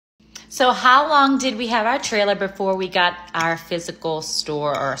So how long did we have our trailer before we got our physical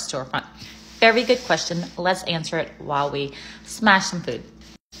store or storefront? Very good question. Let's answer it while we smash some food.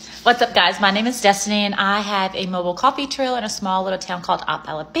 What's up, guys? My name is Destiny, and I have a mobile coffee trailer in a small little town called Opp,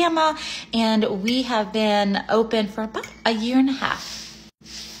 Alabama, and we have been open for about a year and a half.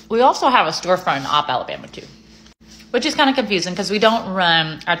 We also have a storefront in Opp, Alabama, too, which is kind of confusing because we don't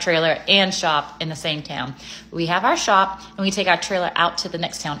run our trailer and shop in the same town. We have our shop, and we take our trailer out to the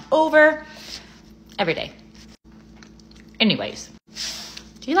next town over every day. Anyways,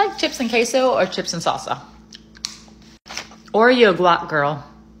 do you like chips and queso or chips and salsa? Or are you a guac girl?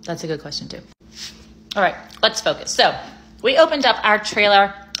 That's a good question too. All right, let's focus. So we opened up our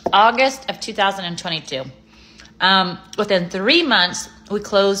trailer August of 2022. Within 3 months, we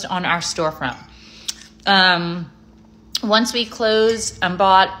closed on our storefront. Once we closed and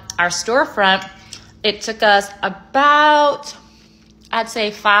bought our storefront, it took us about, I'd say,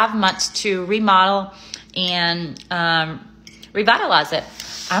 5 months to remodel and revitalize it.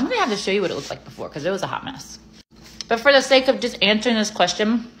 I'm gonna have to show you what it looked like before because it was a hot mess. But for the sake of just answering this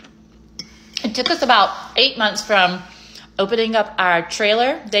question, it took us about 8 months from opening up our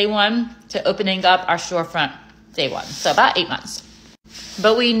trailer day one to opening up our storefront day one. So about 8 months.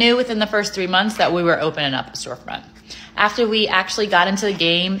 But we knew within the first 3 months that we were opening up a storefront. After we actually got into the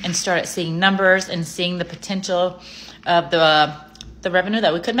game and started seeing numbers and seeing the potential of the revenue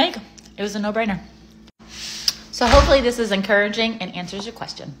that we could make, it was a no-brainer. So hopefully this is encouraging and answers your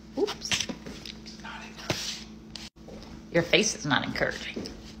question. Oops. Your face is not encouraging.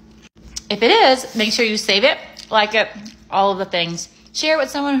 If it is, make sure you save it, like it, all of the things. Share it with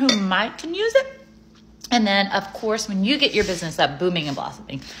someone who can use it. And then, of course, when you get your business up booming and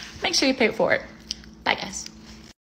blossoming, make sure you pay for it. Bye, guys.